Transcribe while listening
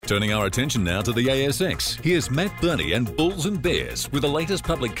Turning our attention now to the ASX, here's Matt Burney and Bulls and Bears with the latest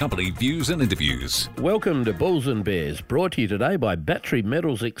public company views and interviews. Welcome to Bulls and Bears, brought to you today by battery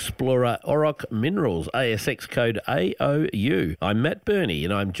metals explorer Auroch Minerals, ASX code AOU. I'm Matt Burney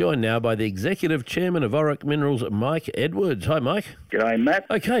and I'm joined now by the Executive Chairman of Auroch Minerals, Mike Edwards. Hi, Mike. G'day, Matt.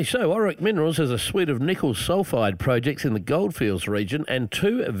 Okay, so Auroch Minerals has a suite of nickel sulfide projects in the Goldfields region and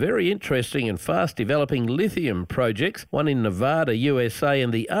two very interesting and fast-developing lithium projects, one in Nevada, USA,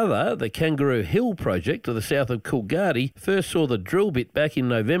 and the other, the Kangaroo Hill project to the south of Coolgardie, first saw the drill bit back in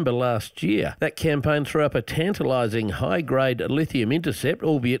November last year. That campaign threw up a tantalising high-grade lithium intercept,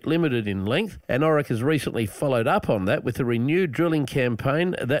 albeit limited in length, and Auroch has recently followed up on that with a renewed drilling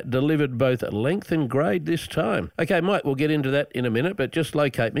campaign that delivered both length and grade this time. Okay, Mike, we'll get into that in a minute, but just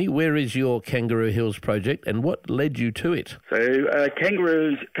locate me. Where is your Kangaroo Hills project and what led you to it? So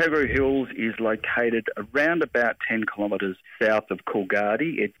Kangaroo Hills is located around about 10 kilometres south of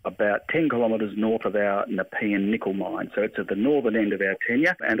Coolgardie. It's about 10 kilometres north of our Nepean nickel mine. So it's at the northern end of our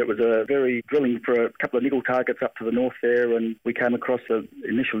tenure, and it was a very drilling for a couple of nickel targets up to the north there, and we came across the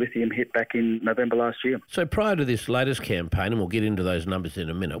initial lithium hit back in November last year. So prior to this latest campaign, and we'll get into those numbers in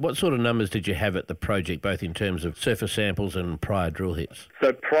a minute, what sort of numbers did you have at the project, both in terms of surface samples and prior drill hits?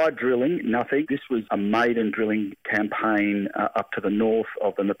 So prior drilling, nothing. This was a maiden drilling campaign up to the north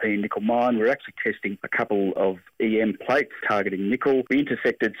of the Nepean nickel mine. We're actually testing a couple of EM plates targeting nickel. We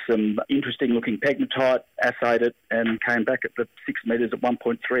intersected some interesting looking pegmatite, assayed it, and came back at the 6 metres at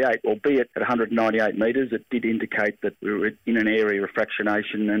 1.38, albeit at 198 metres. It did indicate that we were in an area of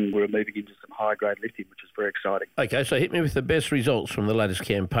fractionation and we were moving into some high-grade lithium, which is very exciting. Okay, so hit me with the best results from the latest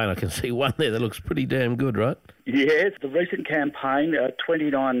campaign. I can see one there that looks pretty damn good, right? Yes, the recent campaign,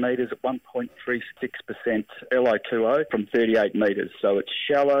 29 metres at 1.36% Li2O from 38 metres. So it's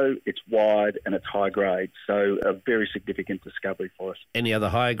shallow, it's wide, and it's high grade. So a very significant discovery for us. Any other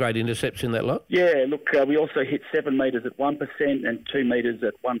higher grade intercepts in that lot? Yeah, look, we also hit 7 metres at 1% and 2 metres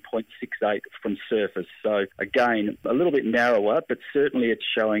at 1.68 from surface. So again, a little bit narrower, but certainly it's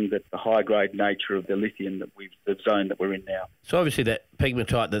showing that the high grade nature of the lithium that the zone that we're in now. So obviously that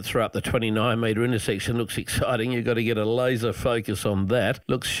pegmatite that threw up the 29 metre intersection looks exciting. You've got to get a laser focus on that.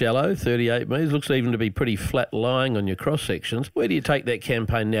 Looks shallow, 38 metres. Looks even to be pretty flat lying on your cross sections. Where do you take that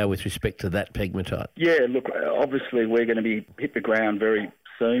campaign now with respect to that pegmatite? Yeah, look, obviously we're going to be hit the ground very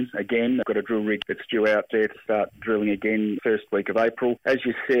soon. Again, I've got a drill rig that's due out there to start drilling again first week of April. As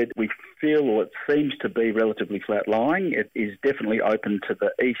you said, we feel, or it seems to be, relatively flat lying. It is definitely open to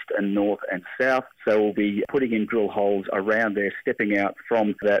the east and north and south, so we'll be putting in drill holes around there, stepping out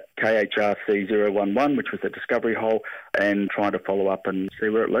from that KHRC 011, which was the discovery hole, and trying to follow up and see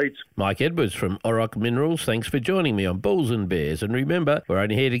where it leads. Mike Edwards from Auroch Minerals, thanks for joining me on Bulls and Bears. And remember, we're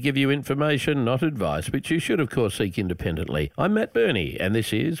only here to give you information, not advice, which you should, of course, seek independently. I'm Matt Burney, and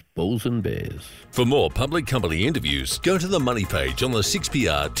this is Bulls and Bears. For more public company interviews, go to the Money page on the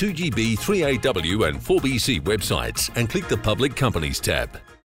 6PR, 2GB, 3AW and 4BC websites and click the Public Companies tab.